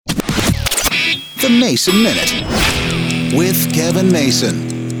The Mason Minute with Kevin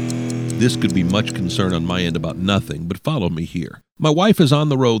Mason. This could be much concern on my end about nothing, but follow me here. My wife is on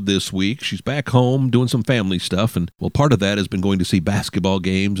the road this week. She's back home doing some family stuff, and part of that has been going to see basketball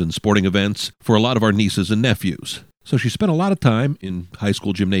games and sporting events for a lot of our nieces and nephews. So she spent a lot of time in high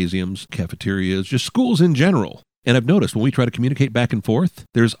school gymnasiums, cafeterias, just schools in general. And I've noticed when we try to communicate back and forth,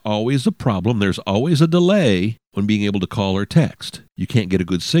 there's always a problem, there's always a delay when being able to call or text. You can't get a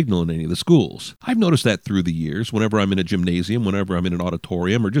good signal in any of the schools. I've noticed that through the years, whenever I'm in a gymnasium, whenever I'm in an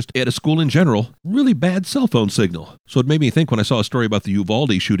auditorium, or just at a school in general, really bad cell phone signal. So it made me think when I saw a story about the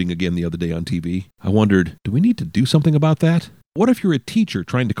Uvalde shooting again the other day on TV, I wondered, do we need to do something about that? What if you're a teacher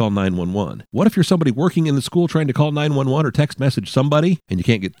trying to call 911? What if you're somebody working in the school trying to call 911 or text message somebody and you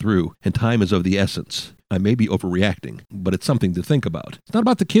can't get through and time is of the essence? I may be overreacting, but it's something to think about. It's not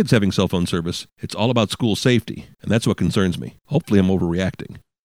about the kids having cell phone service. It's all about school safety, and that's what concerns me. Hopefully I'm overreacting.